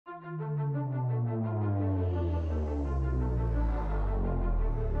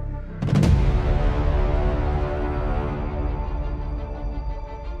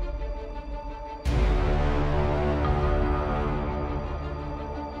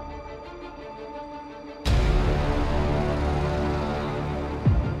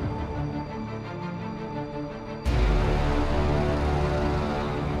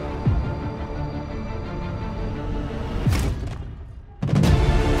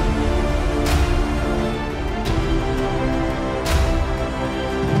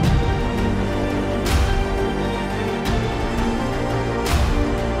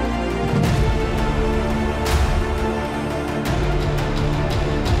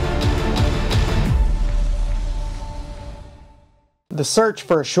The search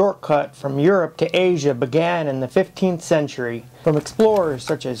for a shortcut from Europe to Asia began in the 15th century from explorers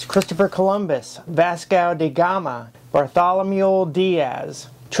such as Christopher Columbus, Vasco da Gama, Bartholomew Diaz.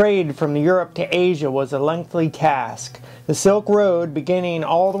 Trade from Europe to Asia was a lengthy task. The Silk Road, beginning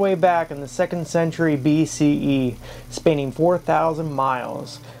all the way back in the 2nd century BCE, spanning 4,000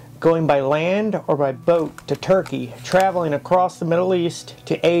 miles, going by land or by boat to Turkey, traveling across the Middle East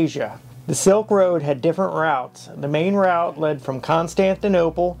to Asia. The Silk Road had different routes. The main route led from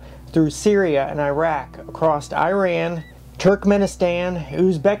Constantinople through Syria and Iraq, across Iran, Turkmenistan,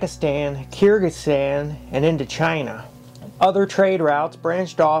 Uzbekistan, Kyrgyzstan, and into China. Other trade routes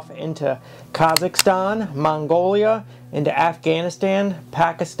branched off into Kazakhstan, Mongolia, into Afghanistan,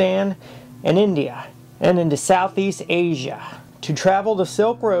 Pakistan, and India, and into Southeast Asia. To travel the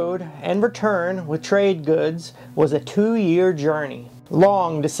Silk Road and return with trade goods was a 2-year journey.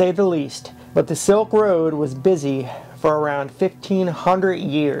 Long to say the least, but the Silk Road was busy for around 1,500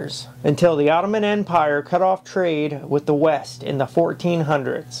 years, until the Ottoman Empire cut off trade with the West in the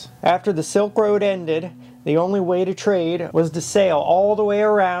 1400s. After the Silk Road ended, the only way to trade was to sail all the way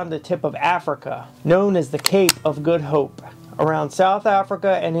around the tip of Africa, known as the Cape of Good Hope, around South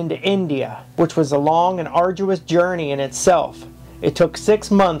Africa and into India, which was a long and arduous journey in itself. It took 6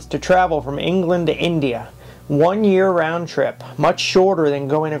 months to travel from England to India, 1 year round trip, much shorter than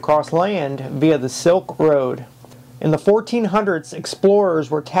going across land via the Silk Road. In the 1400s, explorers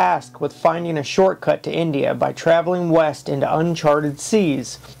were tasked with finding a shortcut to India by traveling west into uncharted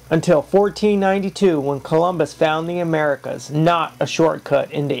seas, until 1492 when Columbus found the Americas, not a shortcut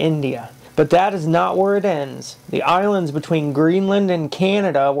into India. But that is not where it ends. The islands between Greenland and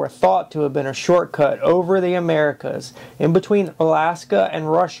Canada were thought to have been a shortcut over the Americas, in between Alaska and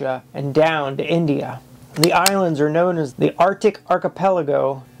Russia, and down to India. The islands are known as the Arctic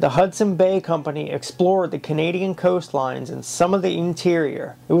Archipelago. The Hudson Bay Company explored the Canadian coastlines and some of the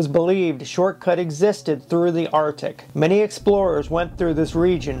interior. It was believed a shortcut existed through the Arctic. Many explorers went through this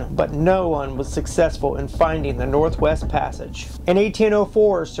region, but no one was successful in finding the Northwest Passage. In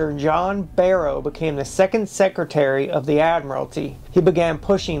 1804, Sir John Barrow became the second Secretary of the Admiralty. He began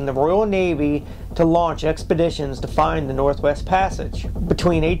pushing the Royal Navy to launch expeditions to find the Northwest Passage.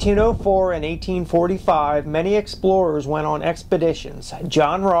 Between 1804 and 1845, many explorers went on expeditions.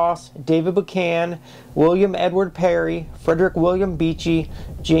 John Ross, David Buchanan, William Edward Perry, Frederick William Beechey,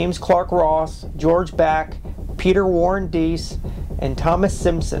 James Clark Ross, George Back, Peter Warren Dease, and Thomas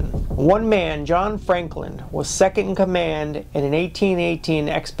Simpson. One man, John Franklin, was second in command in an 1818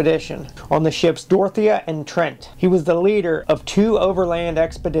 expedition on the ships Dorothea and Trent. He was the leader of 2 overland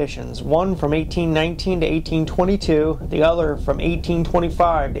expeditions, one from 1819 to 1822, the other from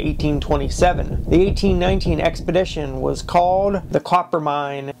 1825 to 1827. The 1819 expedition was called the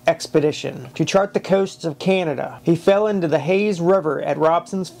Coppermine Expedition, to chart the coasts of Canada. He fell into the Hayes River at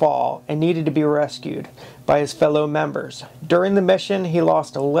Robson's Fall and needed to be rescued by his fellow members. During the mission, he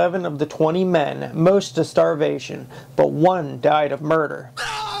lost 11 of the 20 men, most to starvation, but 1 died of murder.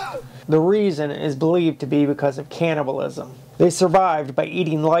 The reason is believed to be because of cannibalism. They survived by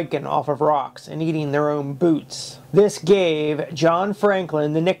eating lichen off of rocks and eating their own boots. This gave John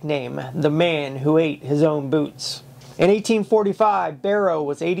Franklin the nickname, the man who ate his own boots. In 1845, Barrow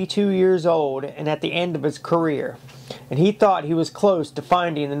was 82 years old and at the end of his career, and he thought he was close to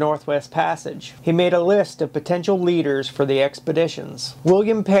finding the Northwest Passage. He made a list of potential leaders for the expeditions.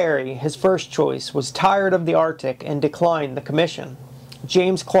 William Perry, his first choice, was tired of the Arctic and declined the commission.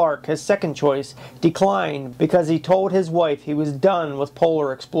 James Clark, his second choice, declined because he told his wife he was done with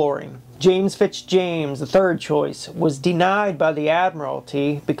polar exploring. James Fitzjames, the third choice, was denied by the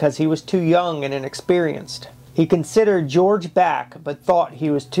Admiralty because he was too young and inexperienced. He considered George Back, but thought he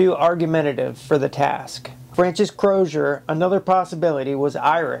was too argumentative for the task. Francis Crozier, another possibility, was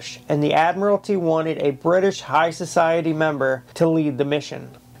Irish, and the Admiralty wanted a British high society member to lead the mission.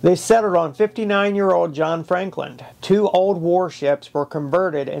 They settled on 59-year-old John Franklin. 2 old warships were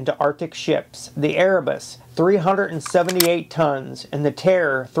converted into Arctic ships, the Erebus, 378 tons, and the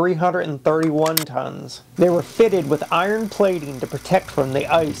Terror, 331 tons. They were fitted with iron plating to protect from the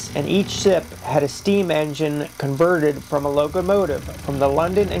ice, and each ship had a steam engine converted from a locomotive from the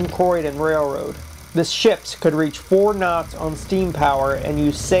London and Croydon Railroad. The ships could reach 4 knots on steam power and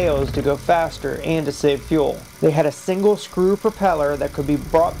use sails to go faster and to save fuel. They had a single screw propeller that could be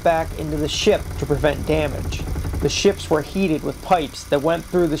brought back into the ship to prevent damage. The ships were heated with pipes that went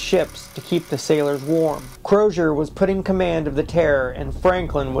through the ships to keep the sailors warm. Crozier was put in command of the Terror, and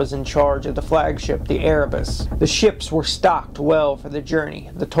Franklin was in charge of the flagship, the Erebus. The ships were stocked well for the journey.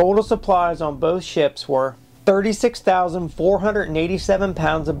 The total supplies on both ships were 36,487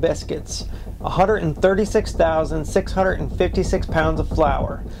 pounds of biscuits, 136,656 pounds of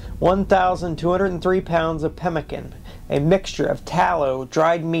flour, 1,203 pounds of pemmican, a mixture of tallow,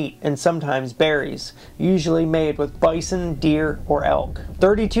 dried meat, and sometimes berries, usually made with bison, deer, or elk,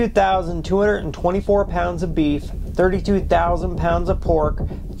 32,224 pounds of beef, 32,000 pounds of pork,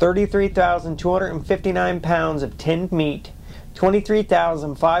 33,259 pounds of tinned meat,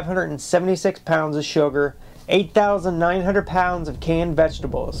 23,576 pounds of sugar, 8,900 pounds of canned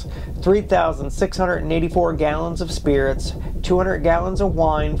vegetables, 3,684 gallons of spirits, 200 gallons of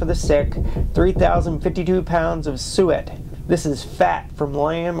wine for the sick, 3,052 pounds of suet. This is fat from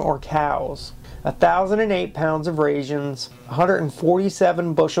lamb or cows. 1,008 pounds of raisins,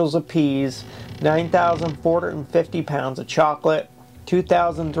 147 bushels of peas, 9,450 pounds of chocolate,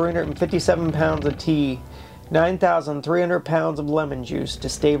 2,357 pounds of tea, 9,300 pounds of lemon juice to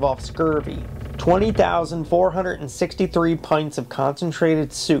stave off scurvy, 20,463 pints of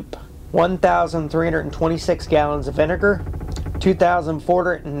concentrated soup, 1,326 gallons of vinegar,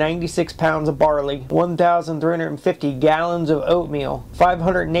 2,496 pounds of barley, 1,350 gallons of oatmeal,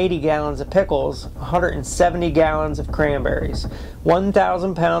 580 gallons of pickles, 170 gallons of cranberries,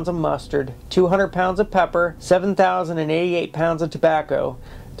 1,000 pounds of mustard, 200 pounds of pepper, 7,088 pounds of tobacco,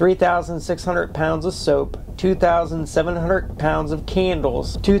 3,600 pounds of soap, 2,700 pounds of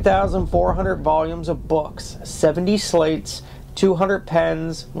candles, 2,400 volumes of books, 70 slates, 200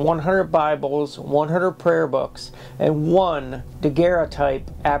 pens, 100 Bibles, 100 prayer books, and one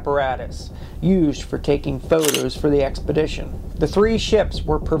daguerreotype apparatus used for taking photos for the expedition. The 3 ships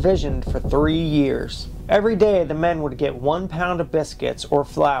were provisioned for 3 years. Every day the men would get 1 pound of biscuits or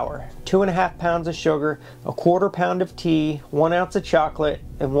flour, 2.5 pounds of sugar, a 1/4 pound of tea, 1 ounce of chocolate,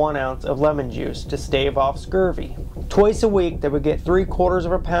 and 1 ounce of lemon juice to stave off scurvy. Twice a week they would get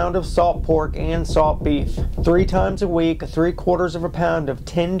 3/4 pound of salt pork and salt beef. 3 times a week 3/4 pound of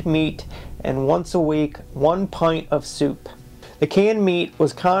tinned meat, and once a week 1 pint of soup. The canned meat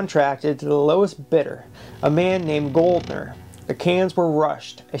was contracted to the lowest bidder, a man named Goldner. The cans were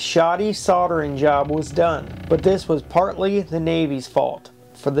rushed. A shoddy soldering job was done, but this was partly the Navy's fault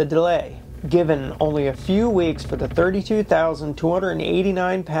for the delay, given only a few weeks for the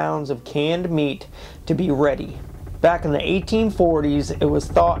 32,289 pounds of canned meat to be ready. Back in the 1840s, it was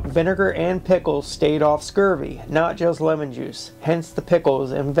thought vinegar and pickles stayed off scurvy, not just lemon juice, hence the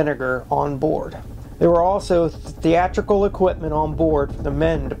pickles and vinegar on board. There were also theatrical equipment on board for the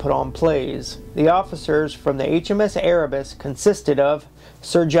men to put on plays. The officers from the HMS Erebus consisted of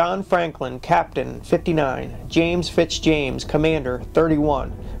Sir John Franklin, Captain, 59, James Fitzjames, Commander,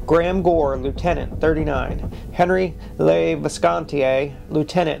 31, Graham Gore, Lieutenant, 39, Henry Le Viscontier,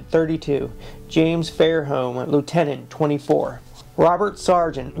 Lieutenant, 32, James Fairholme, Lieutenant, 24. Robert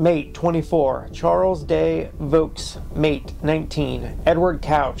Sargent, mate, 24. Charles de Vaux, mate, 19. Edward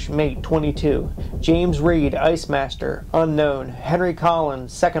Couch, mate, 22. James Reed, ice master, unknown. Henry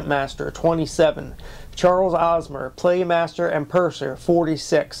Collins, second master, 27. Charles Osmer, playmaster and purser,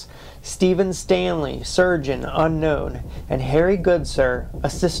 46. Stephen Stanley, surgeon, unknown. And Harry Goodsir,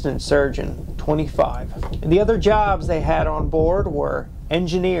 assistant surgeon, 25. The other jobs they had on board were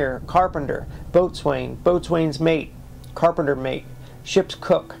engineer, carpenter, boatswain, boatswain's mate, carpenter mate, ship's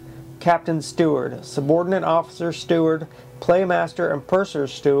cook, captain's steward, subordinate officer steward, playmaster and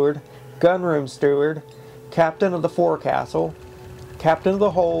purser's steward, gunroom steward, captain of the forecastle, captain of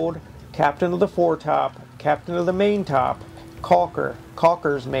the hold, captain of the foretop, captain of the maintop, caulker,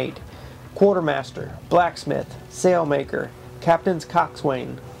 caulker's mate, quartermaster, blacksmith, sailmaker, captain's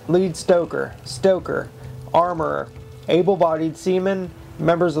coxswain, lead stoker, stoker, armorer, able-bodied seamen,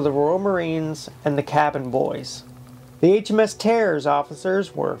 members of the Royal Marines, and the cabin boys. The HMS Terror's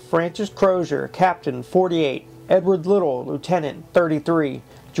officers were Francis Crozier, Captain, 48, Edward Little, Lieutenant, 33,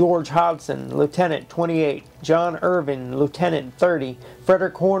 George Hodson, Lieutenant, 28, John Irvin, Lieutenant, 30,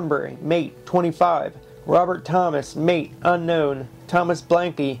 Frederick Hornbury, Mate, 25, Robert Thomas, Mate, unknown, Thomas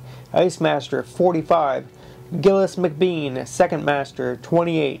Blanky, Ice Master, 45, Gillis McBean, Second Master,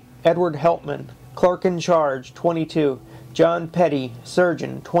 28, Edward Helpman, Clerk in Charge, 22, John Petty,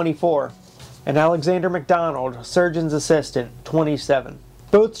 Surgeon, 24, and Alexander MacDonald, Surgeon's Assistant, 27.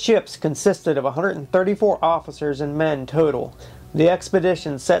 Both ships consisted of 134 officers and men total. The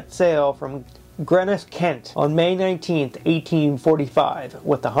expedition set sail from Greenock, Kent on May 19, 1845,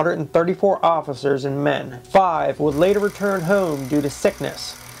 with 134 officers and men. 5 would later return home due to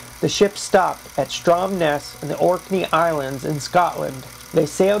sickness. The ship stopped at Stromness in the Orkney Islands in Scotland. They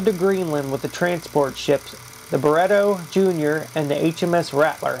sailed to Greenland with the transport ships, the Barretto Jr. and the HMS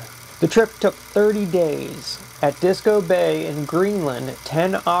Rattler. The trip took 30 days. At Disco Bay in Greenland,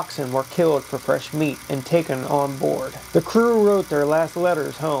 10 oxen were killed for fresh meat and taken on board. The crew wrote their last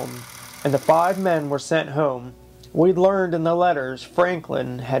letters home. and the 5 men were sent home. We learned in the letters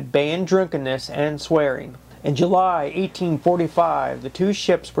Franklin had banned drunkenness and swearing. In July 1845, the 2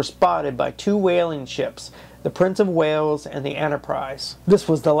 ships were spotted by 2 whaling ships, the Prince of Wales and the Enterprise. This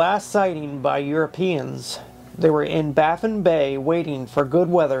was the last sighting by Europeans. They were in Baffin Bay waiting for good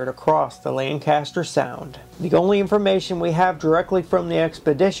weather to cross the Lancaster Sound. The only information we have directly from the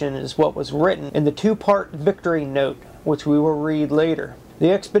expedition is what was written in the 2-part victory note, which we will read later.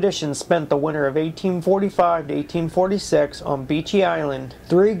 The expedition spent the winter of 1845 to 1846 on Beechey Island.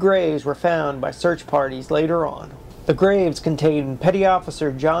 3 graves were found by search parties later on. The graves contained Petty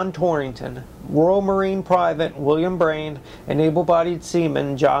Officer John Torrington, Royal Marine Private William Brain, and able-bodied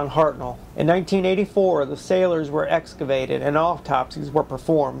seaman John Hartnell. In 1984, the sailors were excavated and autopsies were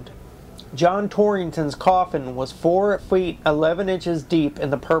performed. John Torrington's coffin was 4 feet 11 inches deep in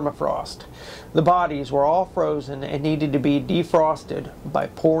the permafrost. The bodies were all frozen and needed to be defrosted by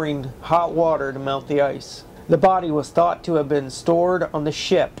pouring hot water to melt the ice. The body was thought to have been stored on the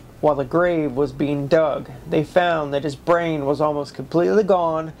ship while the grave was being dug. They found that his brain was almost completely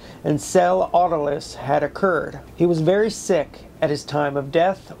gone and cell autolysis had occurred. He was very sick at his time of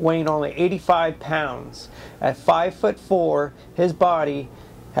death, weighing only 85 pounds. At 5'4", his body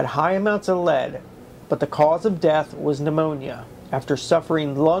had high amounts of lead, but the cause of death was pneumonia, after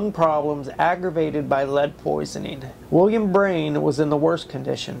suffering lung problems aggravated by lead poisoning. William Brain was in the worst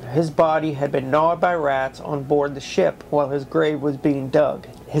condition. His body had been gnawed by rats on board the ship while his grave was being dug.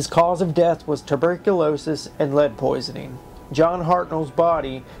 His cause of death was tuberculosis and lead poisoning. John Hartnell's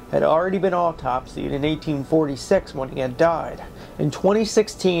body had already been autopsied in 1846 when he had died. In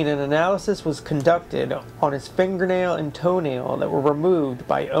 2016, an analysis was conducted on his fingernail and toenail that were removed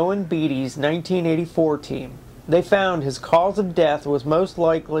by Owen Beatty's 1984 team. They found his cause of death was most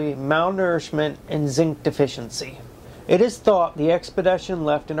likely malnourishment and zinc deficiency. It is thought the expedition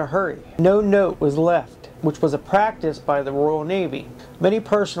left in a hurry. No note was left, which was a practice by the Royal Navy. Many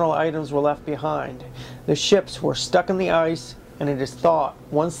personal items were left behind. The ships were stuck in the ice, and it is thought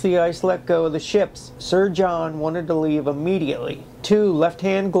once the ice let go of the ships, Sir John wanted to leave immediately. 2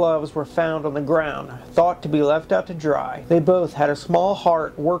 left-hand gloves were found on the ground, thought to be left out to dry. They both had a small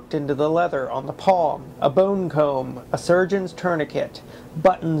heart worked into the leather on the palm, a bone comb, a surgeon's tourniquet,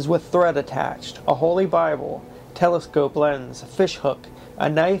 buttons with thread attached, a Holy Bible, telescope lens, fish hook, a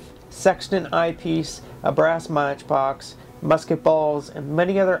knife, sextant eyepiece, a brass matchbox, musket balls, and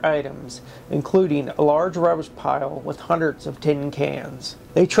many other items, including a large rubbish pile with hundreds of tin cans.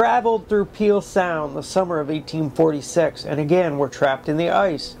 They traveled through Peel Sound the summer of 1846 and again were trapped in the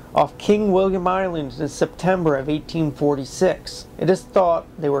ice off King William Island in September of 1846. It is thought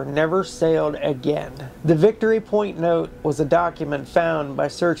they were never sailed again. The Victory Point note was a document found by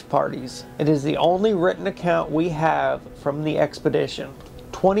search parties. It is the only written account we have from the expedition.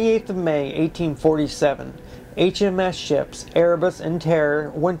 28th of May 1847. HMS ships Erebus and Terror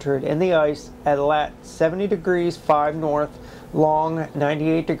wintered in the ice at lat. 70 degrees 5 north, long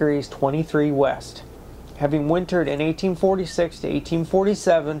 98 degrees 23 west. Having wintered in 1846 to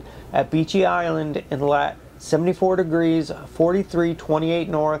 1847 at Beechey Island in lat. 74 degrees 43 28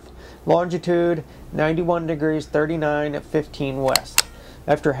 north, longitude 91 degrees 39 15 west.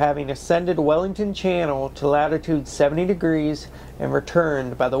 After having ascended Wellington Channel to latitude 70 degrees and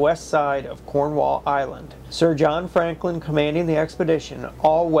returned by the west side of Cornwall Island. Sir John Franklin commanding the expedition,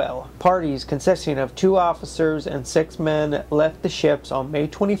 all well. Parties consisting of 2 officers and 6 men left the ships on May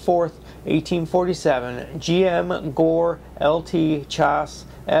 24th, 1847. G.M. Gore, L.T. Chas,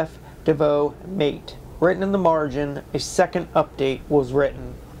 F. DeVoe, mate. Written in the margin, a second update was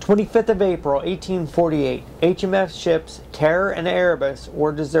written. 25th of April, 1848, HMS ships Terror and Erebus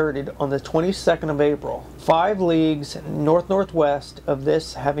were deserted on the 22nd of April, 5 leagues north-northwest of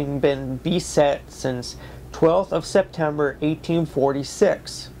this having been beset since 12th of September,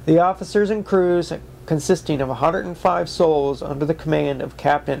 1846. The officers and crews, consisting of 105 souls under the command of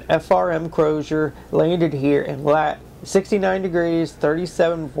Captain F.R.M. Crozier, landed here in lat. 69 degrees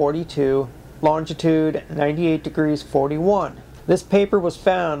 37 42, longitude 98 degrees 41. This paper was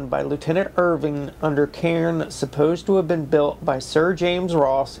found by Lieutenant Irving under cairn supposed to have been built by Sir James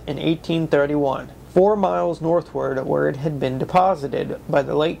Ross in 1831, 4 miles northward where it had been deposited by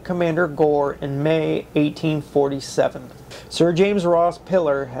the late Commander Gore in May 1847. Sir James Ross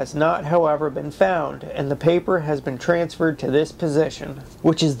Pillar has not, however, been found, and the paper has been transferred to this position,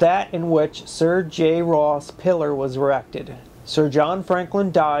 which is that in which Sir J. Ross Pillar was erected. Sir John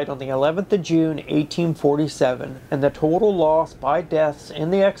Franklin died on the 11th of June, 1847, and the total loss by deaths in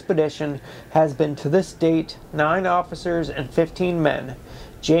the expedition has been to this date 9 officers and 15 men.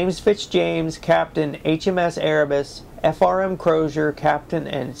 James Fitzjames, Captain HMS Erebus, FRM Crozier, captain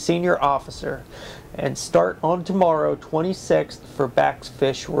and senior officer, and start on tomorrow, 26th, for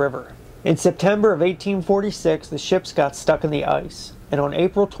Backfish River. In September of 1846, the ships got stuck in the ice, and on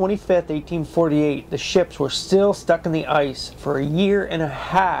April 25, 1848, the ships were still stuck in the ice for a year and a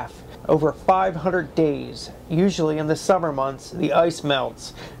half, over 500 days. Usually in the summer months, the ice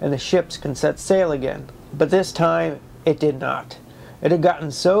melts and the ships can set sail again, but this time it did not. It had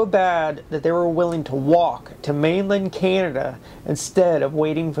gotten so bad that they were willing to walk to mainland Canada instead of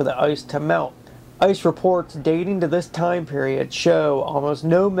waiting for the ice to melt. Ice reports dating to this time period show almost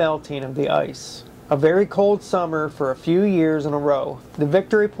no melting of the ice. A very cold summer for a few years in a row. The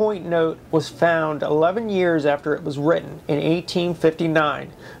Victory Point note was found 11 years after it was written in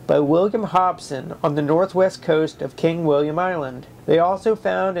 1859 by William Hobson on the northwest coast of King William Island. They also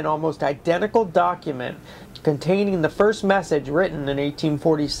found an almost identical document containing the first message written in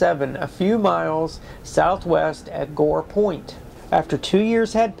 1847 a few miles southwest at Gore Point. After 2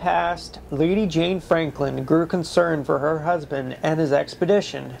 years had passed, Lady Jane Franklin grew concerned for her husband and his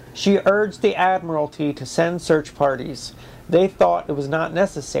expedition. She urged the Admiralty to send search parties. They thought it was not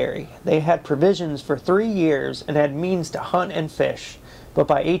necessary. They had provisions for 3 years and had means to hunt and fish. But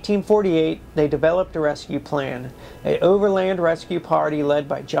by 1848, they developed a rescue plan, an overland rescue party led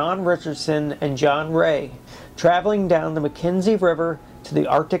by John Richardson and John Ray, traveling down the Mackenzie River to the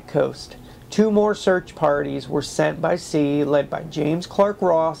Arctic coast. 2 more search parties were sent by sea, led by James Clark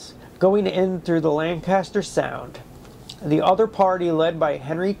Ross, going in through the Lancaster Sound. The other party led by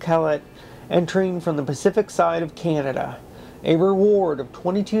Henry Kellett, entering from the Pacific side of Canada. A reward of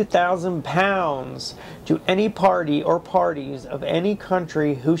 £22,000 to any party or parties of any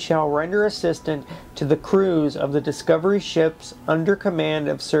country who shall render assistance to the crews of the Discovery ships under command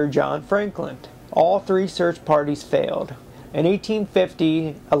of Sir John Franklin. All 3 search parties failed. In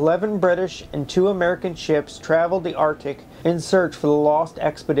 1850, 11 British and 2 American ships traveled the Arctic in search for the lost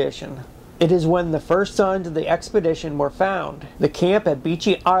expedition. It is when the first signs of the expedition were found. The camp at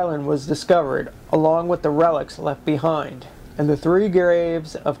Beechy Island was discovered, along with the relics left behind, and the 3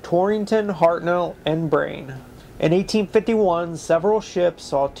 graves of Torrington, Hartnell, and Brain. In 1851, several ships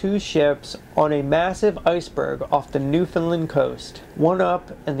saw 2 ships on a massive iceberg off the Newfoundland coast, one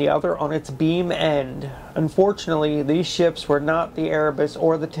up and the other on its beam end. Unfortunately, these ships were not the Erebus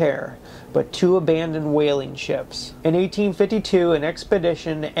or the Terror, but 2 abandoned whaling ships. In 1852, an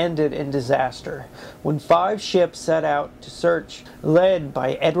expedition ended in disaster when 5 ships set out to search, led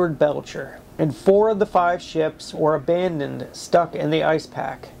by Edward Belcher, and 4 of the 5 ships were abandoned, stuck in the ice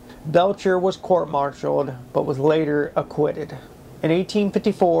pack. Belcher was court-martialed, but was later acquitted. In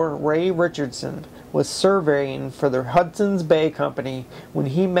 1854, Ray Richardson was surveying for the Hudson's Bay Company when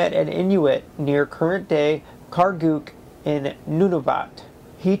he met an Inuit near current-day Karguk in Nunavut.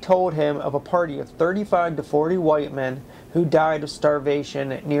 He told him of a party of 35 to 40 white men who died of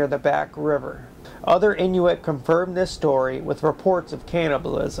starvation near the Back River. Other Inuit confirmed this story with reports of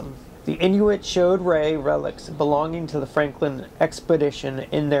cannibalism. The Inuit showed Ray relics belonging to the Franklin expedition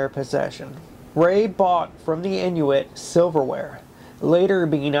in their possession. Ray bought from the Inuit silverware, later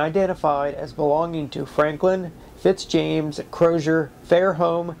being identified as belonging to Franklin, Fitzjames, Crozier,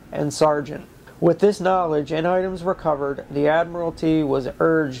 Fairholme, and Sargent. With this knowledge and items recovered, the Admiralty was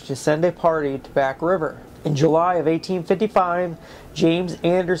urged to send a party to Back River. In July of 1855, James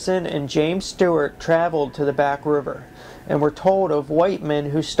Anderson and James Stewart traveled to the Back River and were told of white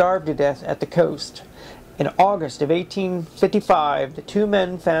men who starved to death at the coast. In August of 1855, the 2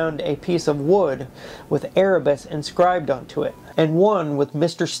 men found a piece of wood with Erebus inscribed onto it, and one with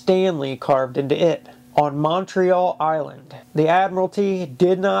Mr. Stanley carved into it, on Montreal Island. The Admiralty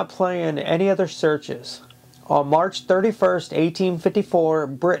did not plan any other searches. On March 31st, 1854,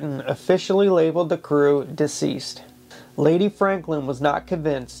 Britain officially labeled the crew deceased. Lady Franklin was not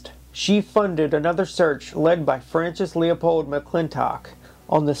convinced. She funded another search led by Francis Leopold McClintock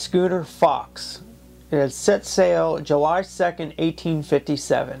on the schooner Fox. It had set sail July 2nd,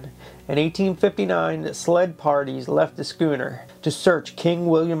 1857. In 1859, sled parties left the schooner to search King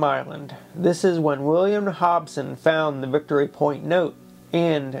William Island. This is when William Hobson found the Victory Point note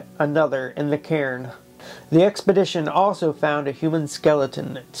and another in the cairn. The expedition also found a human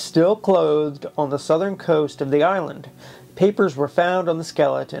skeleton, still clothed, on the southern coast of the island. Papers were found on the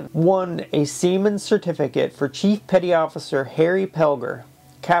skeleton. One, a seaman's certificate for Chief Petty Officer Harry Pelger,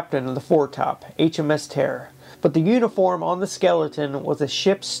 captain of the foretop, HMS Terror. But the uniform on the skeleton was a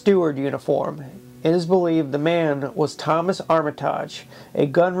ship's steward uniform. It is believed the man was Thomas Armitage, a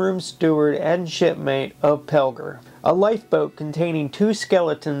gunroom steward and shipmate of Pelger. A lifeboat containing 2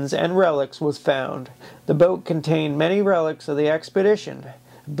 skeletons and relics was found. The boat contained many relics of the expedition.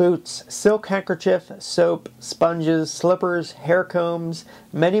 boots, silk handkerchief, soap, sponges, slippers, hair combs,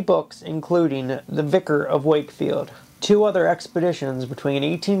 many books including The Vicar of Wakefield. Two other expeditions between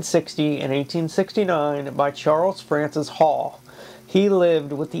 1860 and 1869 by Charles Francis Hall. He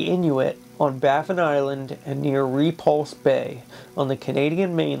lived with the Inuit on Baffin Island and near Repulse Bay on the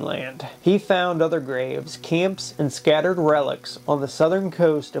Canadian mainland. He found other graves, camps, and scattered relics on the southern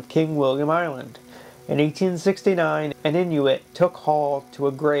coast of King William Island. In 1869, an Inuit took Hall to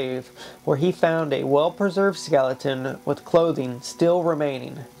a grave where he found a well-preserved skeleton with clothing still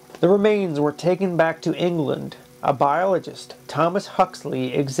remaining. The remains were taken back to England. A biologist, Thomas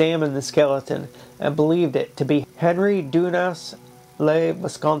Huxley, examined the skeleton and believed it to be Henry Dunas Le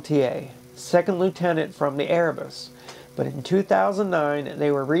Viscontier, second lieutenant from the Erebus. But in 2009,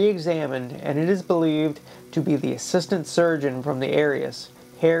 they were re-examined, and it is believed to be the assistant surgeon from the Erebus,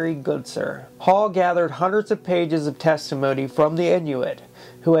 Harry Goodsir. Hall gathered hundreds of pages of testimony from the Inuit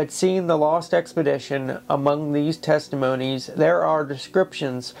who had seen the lost expedition. Among these testimonies, there are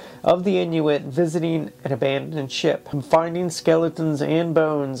descriptions of the Inuit visiting an abandoned ship and finding skeletons and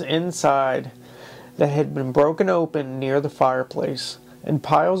bones inside that had been broken open near the fireplace, and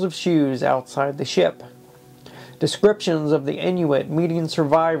piles of shoes outside the ship. Descriptions of the Inuit meeting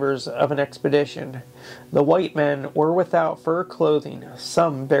survivors of an expedition. The white men were without fur clothing,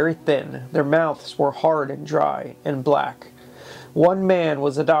 some very thin. Their mouths were hard and dry and black. One man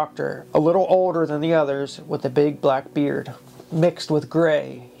was a doctor, a little older than the others, with a big black beard, mixed with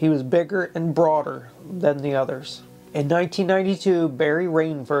gray. He was bigger and broader than the others. In 1992, Barry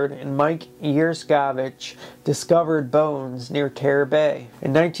Rainford and Mike Yerskovich discovered bones near Terror Bay.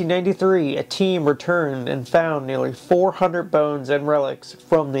 In 1993, a team returned and found nearly 400 bones and relics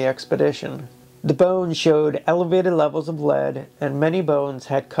from the expedition. The bones showed elevated levels of lead, and many bones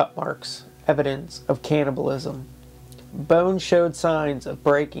had cut marks, evidence of cannibalism. Bones showed signs of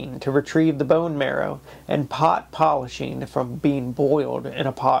breaking to retrieve the bone marrow, and pot polishing from being boiled in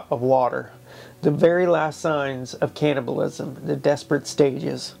a pot of water. The very last signs of cannibalism, the desperate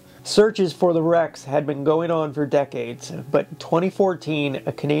stages. Searches for the wrecks had been going on for decades, but in 2014,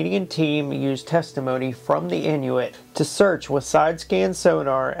 a Canadian team used testimony from the Inuit to search with side-scan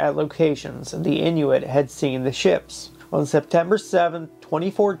sonar at locations the Inuit had seen the ships. On September 7,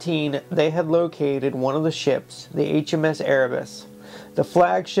 2014, they had located one of the ships, the HMS Erebus, the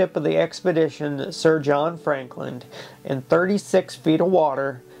flagship of the expedition, Sir John Franklin, in 36 feet of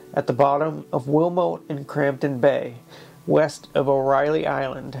water at the bottom of Wilmot and Crampton Bay, west of O'Reilly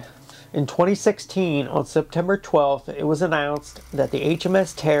Island. In 2016, on September 12th, it was announced that the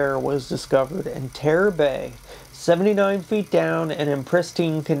HMS Terror was discovered in Terror Bay, 79 feet down and in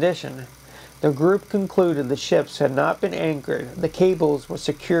pristine condition. The group concluded the ships had not been anchored. The cables were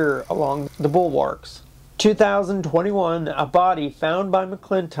secure along the bulwarks. 2021, a body found by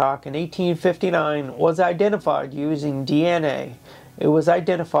McClintock in 1859 was identified using DNA. It was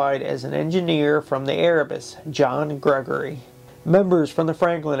identified as an engineer from the Erebus, John Gregory. Members from the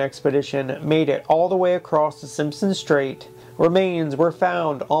Franklin expedition made it all the way across the Simpson Strait. Remains were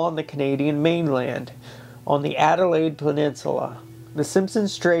found on the Canadian mainland, on the Adelaide Peninsula. The Simpson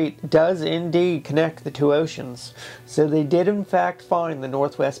Strait does indeed connect the two oceans, so they did in fact find the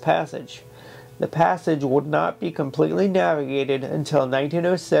Northwest Passage. The passage would not be completely navigated until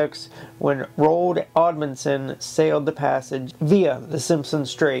 1906, when Roald Amundsen sailed the passage via the Simpson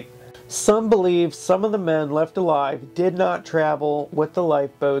Strait. Some believe some of the men left alive did not travel with the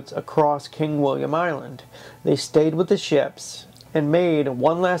lifeboats across King William Island. They stayed with the ships and made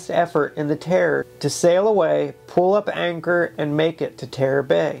one last effort in the Terror to sail away, pull up anchor, and make it to Terror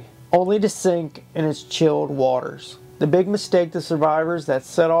Bay, only to sink in its chilled waters. The big mistake the survivors that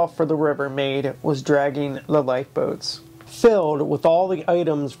set off for the river made was dragging the lifeboats. Filled with all the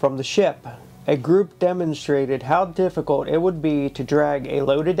items from the ship, a group demonstrated how difficult it would be to drag a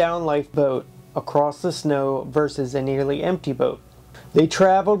loaded down lifeboat across the snow versus a nearly empty boat. They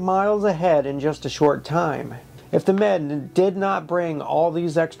traveled miles ahead in just a short time. If the men did not bring all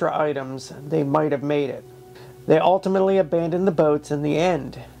these extra items, they might have made it. They ultimately abandoned the boats in the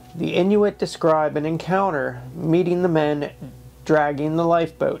end. The Inuit describe an encounter meeting the men dragging the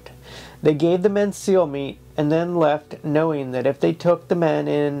lifeboat. They gave the men seal meat and then left, knowing that if they took the men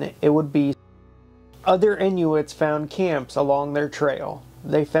in, it would be. Other Inuits found camps along their trail.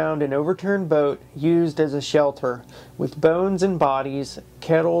 They found an overturned boat used as a shelter, with bones and bodies,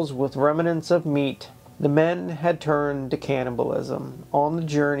 kettles with remnants of meat. The men had turned to cannibalism on the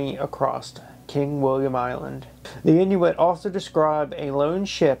journey across King William Island. The Inuit also describe a lone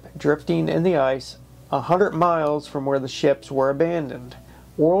ship drifting in the ice 100 miles from where the ships were abandoned.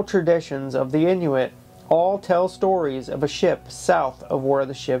 Oral traditions of the Inuit all tell stories of a ship south of where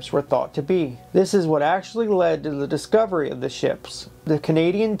the ships were thought to be. This is what actually led to the discovery of the ships. The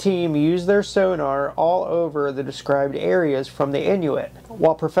Canadian team used their sonar all over the described areas from the Inuit,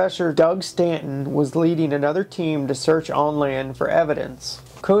 while Professor Doug Stanton was leading another team to search on land for evidence.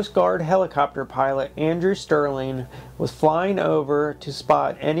 Coast Guard helicopter pilot Andrew Sterling was flying over to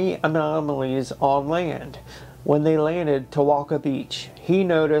spot any anomalies on land. When they landed Tawaka Beach, he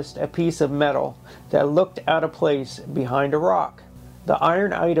noticed a piece of metal that looked out of place behind a rock. The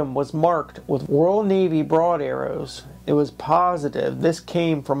iron item was marked with Royal Navy broad arrows. It was positive this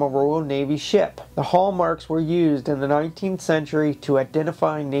came from a Royal Navy ship. The hallmarks were used in the 19th century to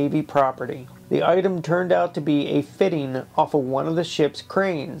identify Navy property. The item turned out to be a fitting off of one of the ship's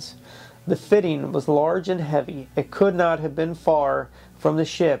cranes. The fitting was large and heavy. It could not have been far from the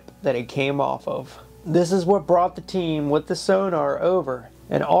ship that it came off of. This is what brought the team with the sonar over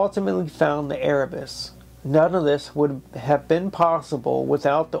and ultimately found the Erebus. None of this would have been possible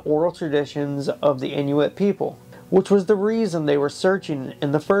without the oral traditions of the Inuit people, which was the reason they were searching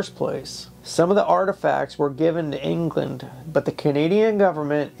in the first place. Some of the artifacts were given to England, but the Canadian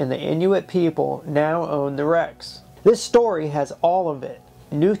government and the Inuit people now own the wrecks. This story has all of it.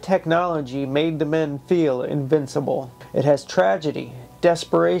 New technology made the men feel invincible. It has tragedy,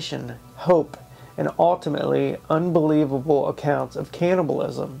 desperation, hope, and ultimately unbelievable accounts of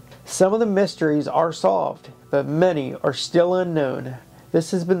cannibalism. Some of the mysteries are solved, but many are still unknown.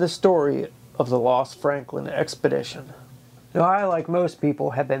 This has been the story of the Lost Franklin expedition. Now, I, like most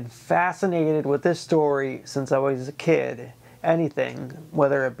people, have been fascinated with this story since I was a kid. Anything,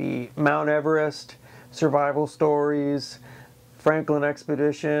 whether it be Mount Everest, survival stories, Franklin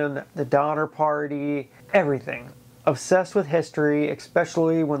expedition, the Donner Party, everything. Obsessed with history,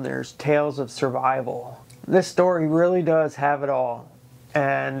 especially when there's tales of survival. This story really does have it all,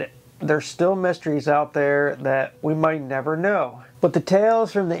 and there's still mysteries out there that we might never know. But the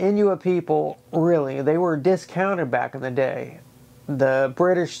tales from the Inuit people, really, they were discounted back in the day. The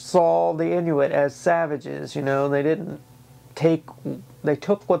British saw the Inuit as savages, you know, they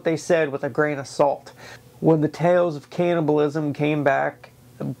took what they said with a grain of salt. When the tales of cannibalism came back,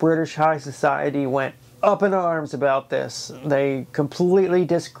 the British high society went up in arms about this. They completely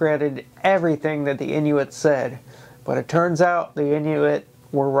discredited everything that the Inuit said. But it turns out the Inuit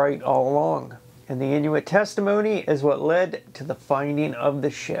were right all along. And the Inuit testimony is what led to the finding of the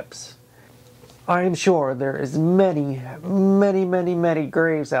ships. I am sure there is many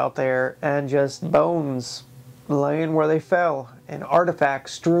graves out there and just bones laying where they fell and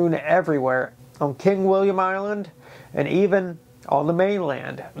artifacts strewn everywhere on King William Island and even on the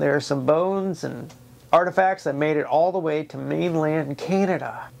mainland. There are some bones and artifacts that made it all the way to mainland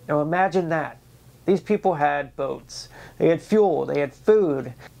Canada. Now imagine that. These people had boats. They had fuel. They had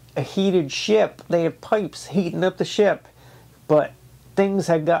food. A heated ship. They had pipes heating up the ship. But things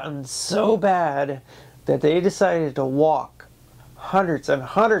had gotten so bad that they decided to walk hundreds and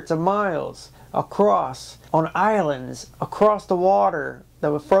hundreds of miles across on islands, across the water,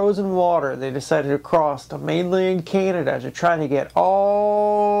 the frozen water. They decided to cross to mainland Canada to try to get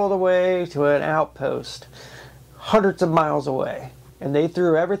all the way to an outpost hundreds of miles away. And they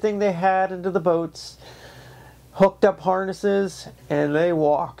threw everything they had into the boats, hooked up harnesses, and they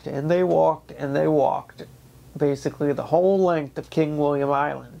walked and they walked and they walked basically the whole length of King William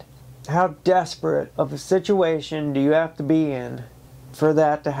Island. How desperate of a situation do you have to be in for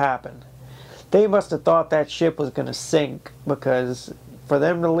that to happen? They must have thought that ship was going to sink, because for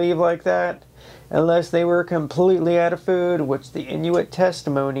them to leave like that, unless they were completely out of food, which the Inuit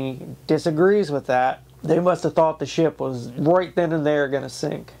testimony disagrees with that, they must have thought the ship was right then and there going to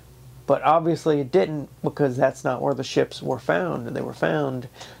sink. But obviously it didn't, because that's not where the ships were found. They were found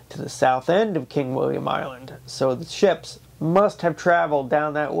to the south end of King William Island. So the ships must have traveled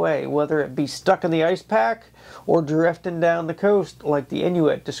down that way, whether it be stuck in the ice pack or drifting down the coast like the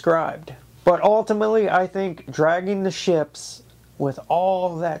Inuit described. But ultimately, I think dragging the ships with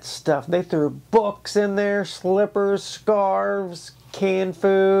all that stuff, they threw books in there, slippers, scarves, canned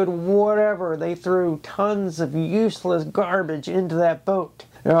food, whatever. They threw tons of useless garbage into that boat.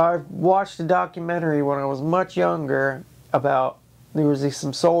 Now, I watched a documentary when I was much younger about, there was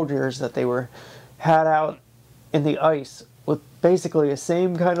some soldiers that they had out in the ice with basically the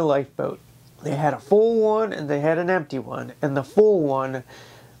same kind of lifeboat. They had a full one and they had an empty one. And the full one,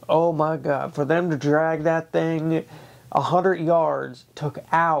 oh my God, for them to drag that thing 100 yards took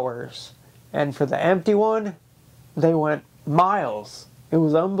hours. And for the empty one, they went miles. It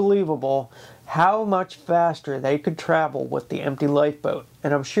was unbelievable how much faster they could travel with the empty lifeboat.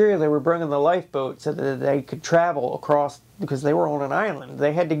 And I'm sure they were bringing the lifeboat so that they could travel across, because they were on an island.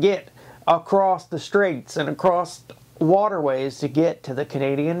 They had to get across the straits and across waterways to get to the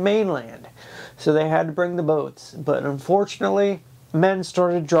Canadian mainland. So they had to bring the boats. But unfortunately, men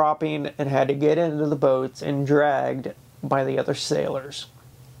started dropping and had to get into the boats and dragged by the other sailors.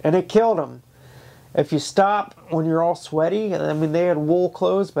 And it killed them. If you stop when you're all sweaty, I mean, they had wool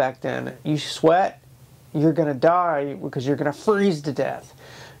clothes back then. You sweat, you're going to die because you're going to freeze to death.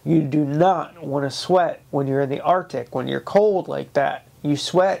 You do not want to sweat when you're in the Arctic, when you're cold like that. You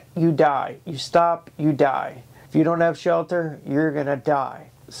sweat, you die. You stop, you die. If you don't have shelter, you're going to die.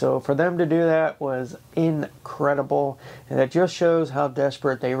 So for them to do that was incredible, and it just shows how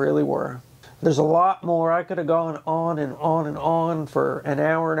desperate they really were. There's a lot more. I could have gone on and on and on for an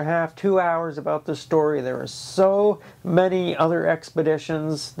hour and a half, 2 hours about this story. There were so many other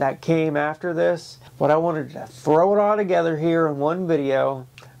expeditions that came after this, but I wanted to throw it all together here in one video.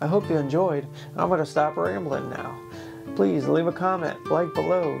 I hope you enjoyed. I'm going to stop rambling now. Please leave a comment, like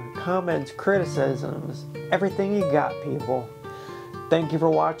below, comments, criticisms, everything you got, people. Thank you for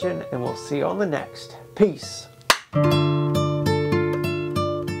watching, and we'll see you on the next. Peace.